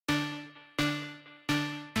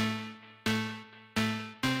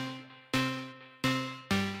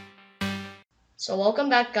So welcome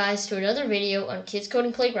back guys to another video on Kids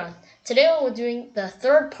Coding Playground. Today we're doing the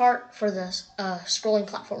third part for the scrolling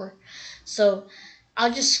platformer. So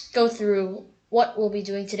I'll just go through what we'll be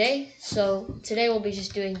doing today. So today we'll be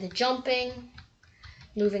just doing the jumping,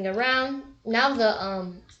 moving around. Now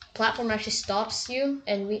the platform actually stops you,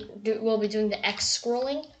 and we'll be doing the X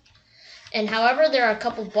scrolling. And however, there are a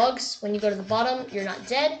couple bugs. When you go to the bottom, you're not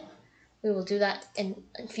dead. We will do that in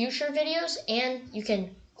future videos, and you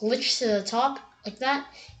can glitch to the top like that,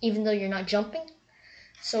 even though you're not jumping.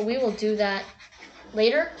 So we will do that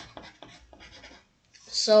later.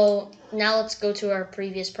 So now let's go to our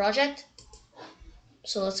previous project.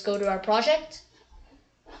 So let's go to our project.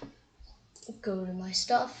 Go to my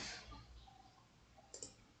stuff.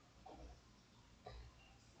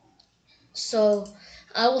 So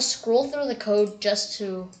I will scroll through the code just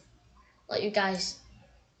to let you guys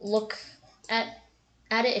look at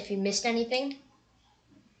it if you missed anything.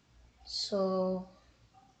 So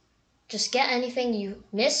just get anything you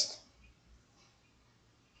missed.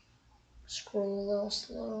 Scroll a little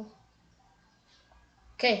slow.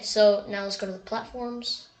 Okay, so now let's go to the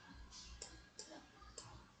platforms.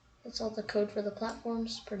 That's all the code for the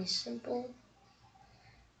platforms. Pretty simple.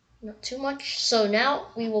 Not too much. So now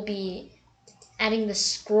we will be adding the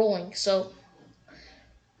scrolling. So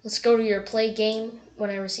let's go to your play game. When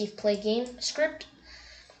I receive play game script.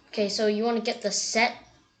 Okay, so you want to get the set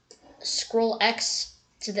scroll X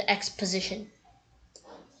to the X position.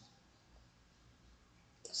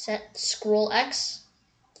 Set scroll X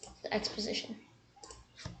to the X position.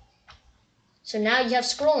 So now you have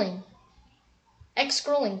scrolling. X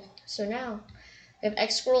scrolling. So now we have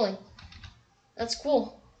X scrolling. That's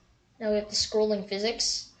cool. Now we have the scrolling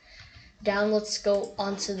physics. Down, let's go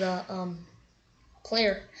onto the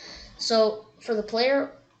player. So for the player,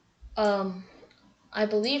 I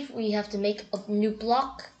believe we have to make a new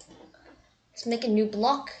block. Let's make a new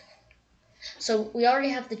block. So we already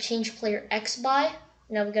have the change player X by.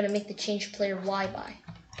 Now we're going to make the change player Y by.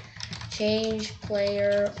 Change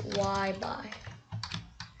player Y by.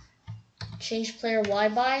 Change player Y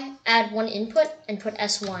by. Add one input and put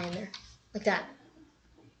SY in there. Like that.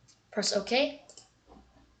 Press OK.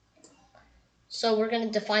 So we're going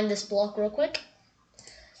to define this block real quick.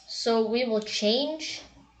 So we will change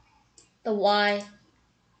the Y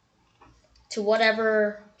to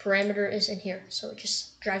whatever parameter is in here. So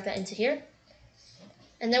just drag that into here.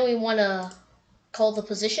 And then we want to call the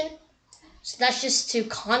position. So that's just to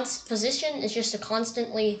position is just to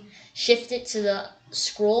constantly shift it to the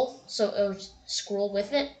scroll. So it'll scroll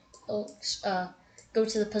with it. It'll go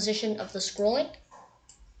to the position of the scrolling.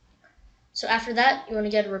 So after that, you want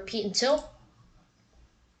to get a repeat until.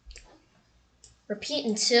 Repeat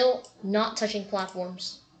until not touching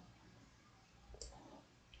platforms.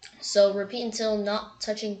 So repeat until not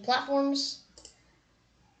touching platforms.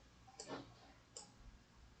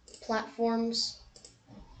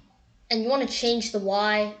 And you want to change the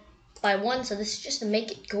Y by 1. So this is just to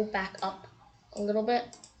make it go back up a little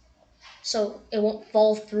bit. So it won't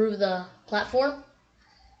fall through the platform.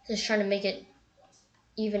 Just trying to make it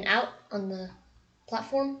even out on the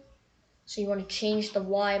platform. So you want to change the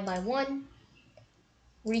Y by 1.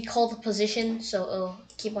 Recall the position so it'll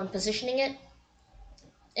keep on positioning it.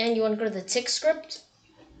 And you want to go to the tick script.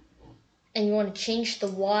 And you want to change the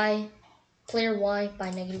Y, player Y by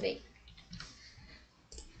 -8.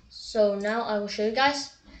 So now I will show you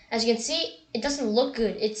guys. As you can see, it doesn't look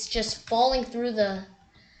good. It's just falling through the,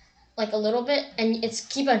 like a little bit, and it's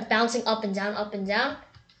keep on bouncing up and down, up and down.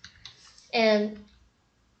 And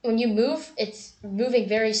when you move, it's moving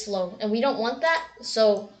very slow, and we don't want that.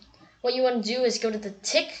 So what you want to do is go to the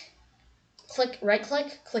tick, right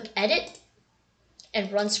click edit, and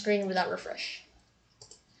run screen without refresh.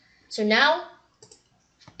 So now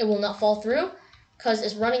it will not fall through because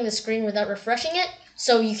it's running the screen without refreshing it.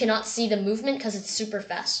 So you cannot see the movement because it's super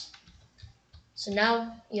fast. So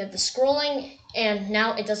now you have the scrolling, and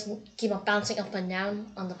now it doesn't keep on bouncing up and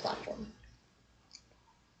down on the platform.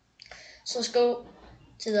 So let's go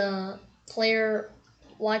to the player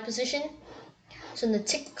Y position. So in the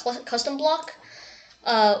tick custom block,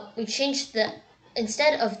 we changed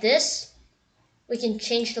instead of this, we can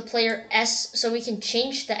change the player S. So we can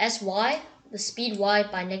change the SY, the speed Y,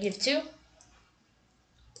 by -2.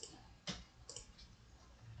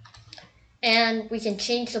 And we can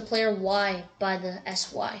change the player Y by the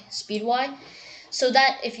SY, speed Y, so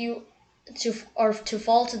that if you to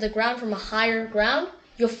fall to the ground from a higher ground,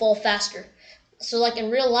 you'll fall faster. So like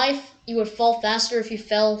in real life, you would fall faster if you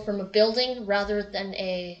fell from a building rather than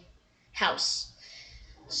a house.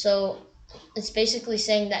 So it's basically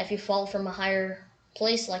saying that if you fall from a higher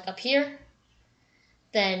place, like up here,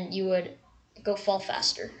 then you would go fall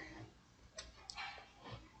faster.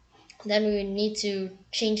 Then we would need to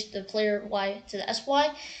change the player Y to the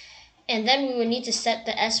SY, and then we would need to set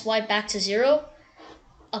the SY back to 0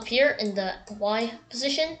 up here in the Y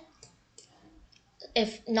position.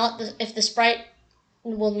 If the sprite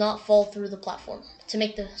will not fall through the platform. To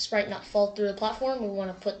make the sprite not fall through the platform, we want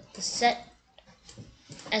to put the set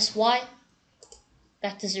SY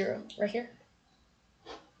back to 0 right here.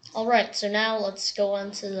 Alright, so now let's go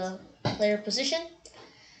on to the player position.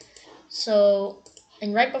 So,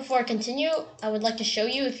 and right before I continue, I would like to show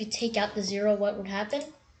you if you take out the 0, what would happen.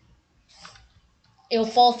 It'll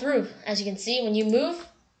fall through. As you can see, when you move,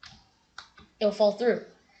 it'll fall through.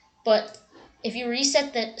 But if you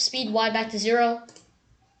reset the speed Y back to 0,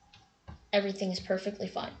 everything is perfectly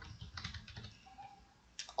fine.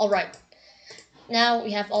 Alright, now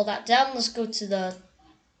we have all that down. Let's go to the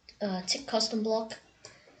tick custom block.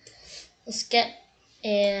 Let's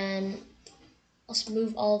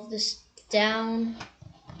move all of this down.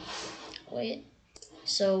 Wait,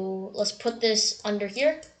 so let's put this under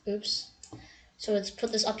here. Oops. So let's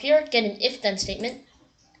put this up here, get an if then statement.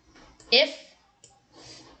 If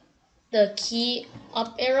the key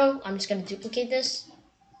up arrow, I'm just going to duplicate this.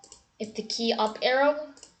 If the key up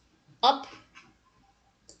arrow, up,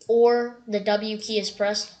 or the W key is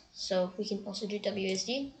pressed, so we can also do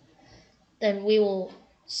WASD, then we will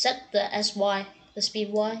set the SY, the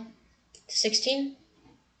speed Y, to 16.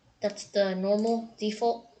 That's the normal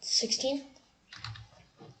default 16.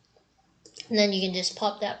 And then you can just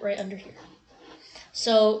pop that right under here.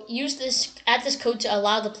 So add this code to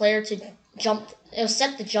allow the player to jump. It'll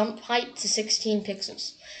set the jump height to 16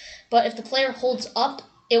 pixels. But if the player holds up,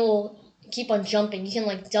 it will keep on jumping. You can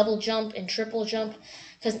like double jump and triple jump,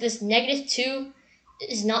 because this -2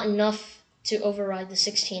 is not enough to override the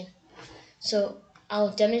 16. So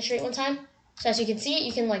I'll demonstrate one time. So as you can see,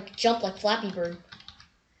 you can like jump like Flappy Bird.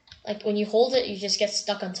 Like when you hold it, you just get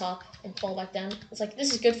stuck on top and fall back down. It's like,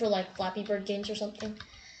 this is good for like Flappy Bird games or something,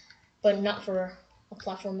 but not for a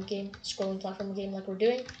platform game, scrolling platform game like we're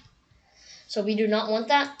doing. So we do not want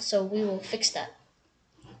that, so we will fix that.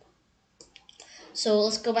 So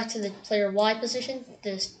let's go back to the player Y position,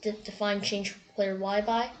 this define change player Y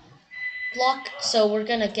by block. So we're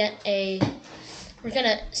gonna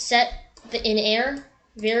set the in-air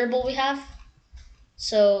variable we have.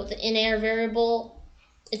 So the in-air variable,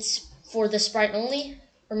 it's for the sprite only.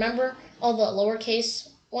 Remember, all the lowercase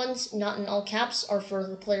ones, not in all caps, are for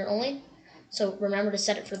the player only. So remember to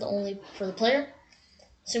set it for the player.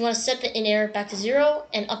 So you want to set the in-air back to 0,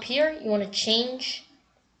 and up here you want to change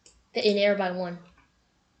the in-air by 1.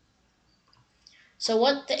 So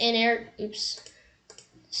what the in-air,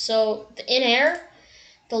 So the in-air,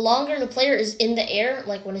 the longer the player is in the air,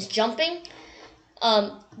 like when it's jumping,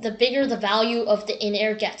 the bigger the value of the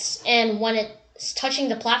in-air gets. And when it's touching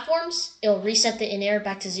the platforms, it'll reset the in-air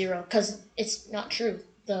back to 0, because it's not true.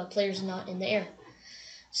 The player's not in the air.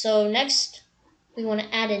 So next, we want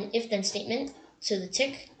to add an if-then statement to the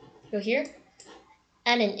tick. Go here.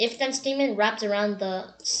 Add an if-then statement wrapped around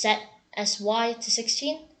the set SY to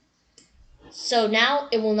 16. So now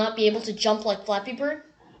it will not be able to jump like Flappy Bird.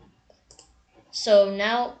 So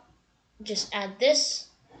now just add this.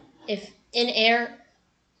 If in air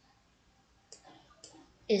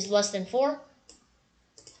is less than 4,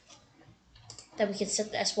 then we can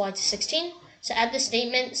set the SY to 16. So add this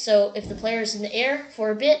statement, so if the player is in the air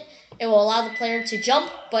for a bit, it will allow the player to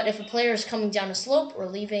jump, but if a player is coming down a slope or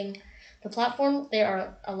leaving the platform, they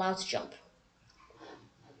are allowed to jump.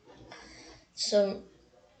 So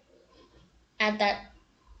add that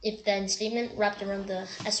if-then statement wrapped around the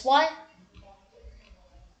SY.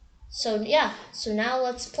 So yeah, so now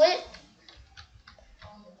let's play it.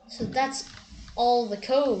 So that's all the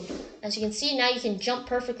code. As you can see, now you can jump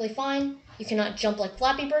perfectly fine. You cannot jump like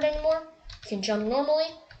Flappy Bird anymore. You can jump normally.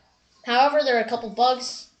 However, there are a couple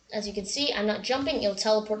bugs. As you can see, I'm not jumping. It'll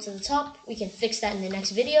teleport to the top. We can fix that in the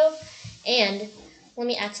next video. And let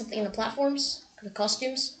me add something in the platforms, the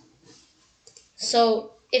costumes.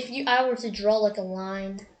 So if I were to draw like a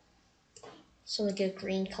line, so like a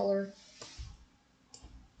green color.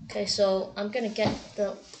 Okay, so I'm gonna get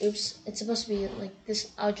the, it's supposed to be like this.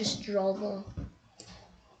 I'll just draw the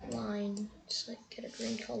line, just like get a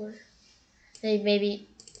green color. Maybe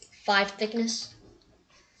 5 thickness.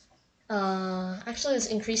 Actually, let's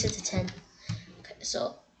increase it to 10. Okay,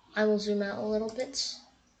 so I will zoom out a little bit.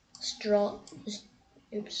 Let's draw. Let's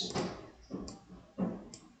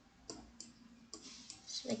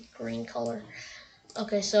make a green color.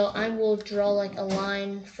 Okay, so I will draw like a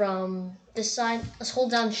line from this side. Let's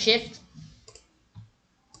hold down Shift.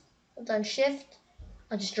 Hold down Shift.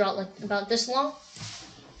 I'll just draw it like about this long.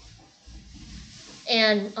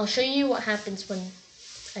 And I'll show you what happens when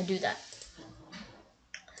I do that.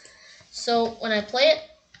 So when I play it,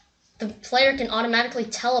 the player can automatically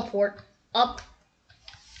teleport up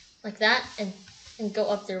like that and go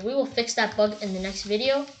up there. We will fix that bug in the next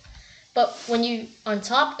video. But when you on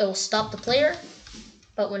top, it will stop the player.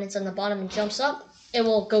 But when it's on the bottom and jumps up, it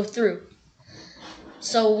will go through.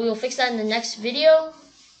 So we will fix that in the next video.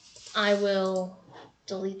 I will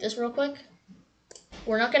delete this real quick.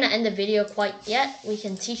 We're not going to end the video quite yet. We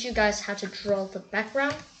can teach you guys how to draw the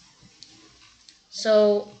background.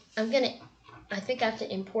 So I think I have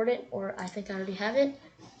to import it, or I think I already have it.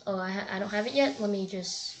 Oh, I don't have it yet. Let me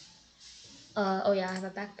just, oh yeah, I have a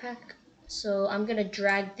backpack. So I'm going to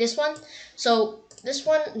drag this one. So this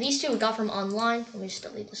one, these two we got from online. Let me just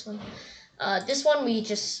delete this one. This one we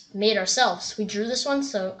just made ourselves. We drew this one,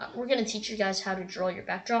 so we're going to teach you guys how to draw your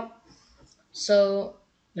backdrop. So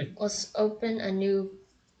let's open a new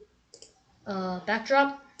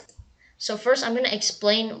backdrop. So first I'm going to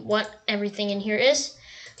explain what everything in here is.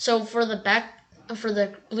 So for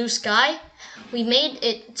the blue sky, we made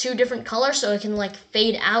it 2 different colors so it can like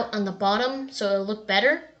fade out on the bottom so it'll look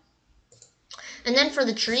better. And then for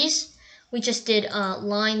the trees, we just did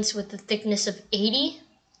lines with the thickness of 80.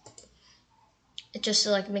 It just to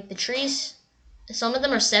like make the trees. Some of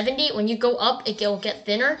them are 70. When you go up, it will get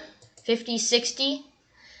thinner, 50, 60.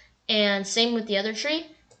 And same with the other tree.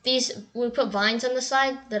 These, we put vines on the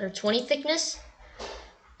side that are 20 thickness.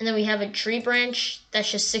 And then we have a tree branch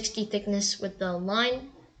that's just 60 thickness with the line.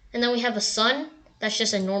 And then we have a sun that's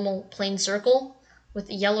just a normal plain circle with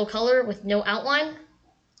a yellow color with no outline.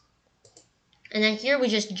 And then here we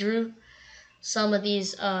just drew some of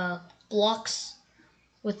these blocks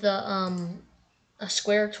with a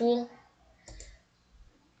square tool,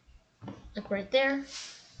 like right there.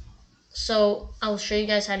 So I'll show you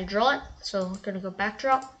guys how to draw it. So I'm gonna go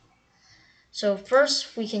backdrop. So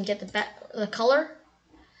first we can get the color.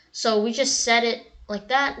 So we just set it like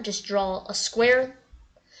that. Just draw a square,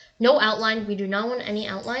 no outline. We do not want any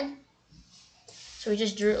outline. So we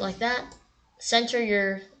just drew it like that. Center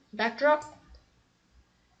your backdrop.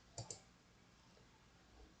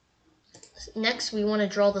 Next, we want to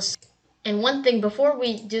draw the sun. And one thing, before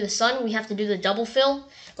we do the sun, we have to do the double fill,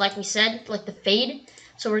 like we said, like the fade.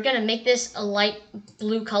 So we're going to make this a light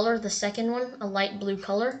blue color, the second one, a light blue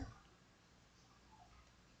color.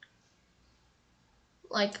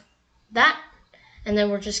 Like that. And then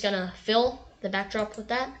we're just going to fill the backdrop with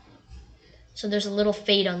that. So there's a little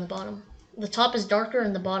fade on the bottom. The top is darker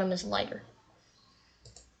and the bottom is lighter.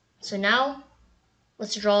 So now,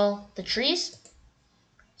 let's draw the trees.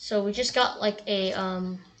 So we just got like a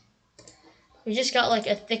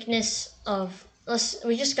thickness of,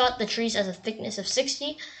 we just got the trees as a thickness of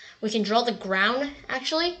 60. We can draw the ground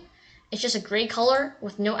actually. It's just a gray color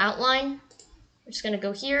with no outline. We're just gonna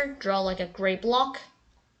go here, draw like a gray block.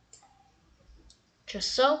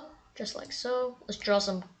 Just so, just like so. Let's draw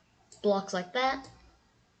some blocks like that.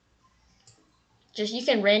 Just, you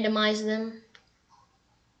can randomize them.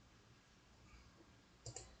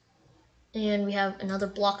 And we have another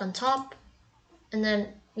block on top. And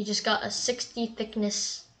then we just got a 60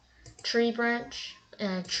 thickness tree branch,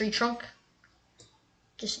 tree trunk.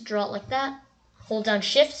 Just draw it like that. Hold down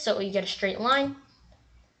shift so you get a straight line.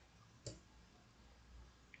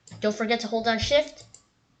 Don't forget to hold down shift.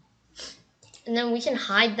 And then we can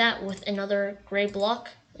hide that with another gray block.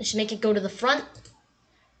 Just make it go to the front.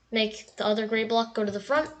 Make the other gray block go to the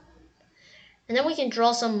front. And then we can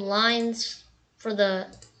draw some lines for the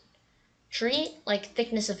tree, like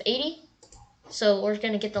thickness of 80. So we're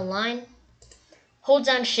going to get the line. Hold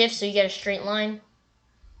down shift so you get a straight line.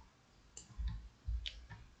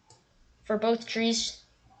 For both trees.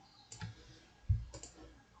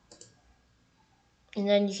 And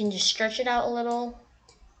then you can just stretch it out a little,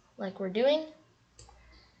 like we're doing.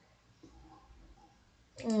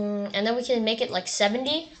 And then we can make it like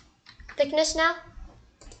 70 thickness now.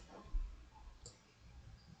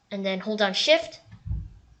 And then hold down shift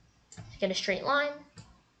to get a straight line.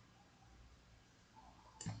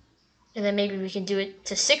 And then maybe we can do it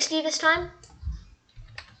to 60 this time.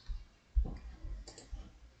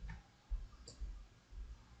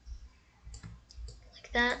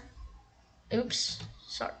 Like that. Oops,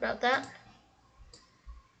 sorry about that.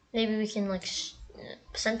 Maybe we can like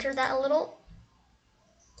center that a little.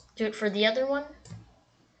 Do it for the other one.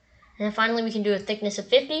 And then finally we can do a thickness of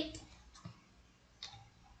 50.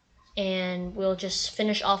 And we'll just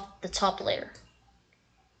finish off the top layer.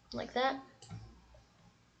 Like that.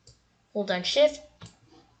 Hold down shift.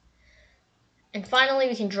 And finally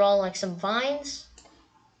we can draw like some vines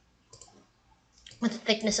with a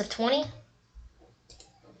thickness of 20.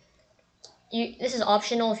 this is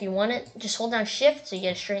optional if you want it. Just hold down shift so you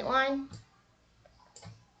get a straight line.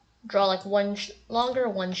 Draw like one longer,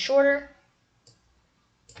 one shorter.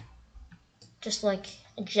 Just like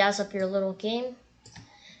jazz up your little game.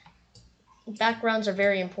 Backgrounds are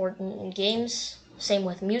very important in games. Same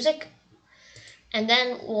with music. And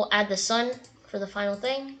then we'll add the sun for the final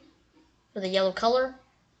thing. For the yellow color.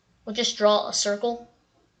 We'll just draw a circle.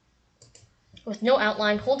 With no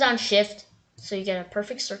outline, hold down shift so you get a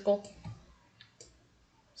perfect circle.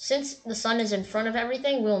 Since the sun is in front of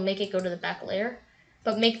everything, we'll make it go to the back layer.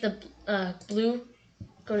 But make the blue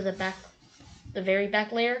go to the back, the very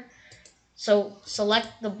back layer. So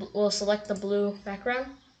we'll select the blue background.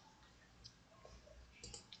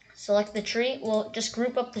 Select the tree. We'll just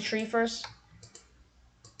group up the tree first.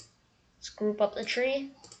 Let's group up the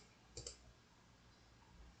tree.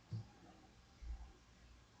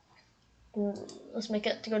 Let's make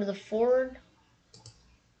it to go to the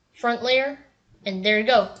front layer, and there you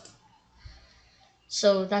go.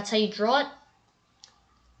 So that's how you draw it.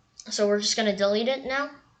 So we're just gonna delete it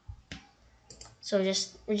now. So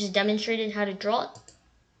we just demonstrated how to draw it.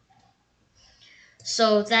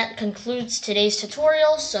 So that concludes today's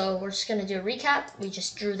tutorial. So we're just gonna do a recap. We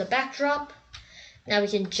just drew the backdrop. Now we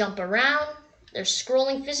can jump around. There's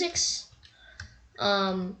scrolling physics.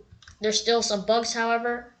 There's still some bugs,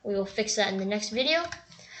 however. We will fix that in the next video.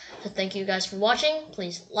 So thank you guys for watching.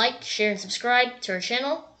 Please like, share, and subscribe to our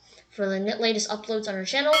channel for the latest uploads on our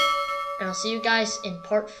channel. And I'll see you guys in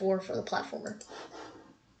part 4 for the platformer.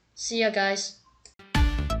 See ya, guys.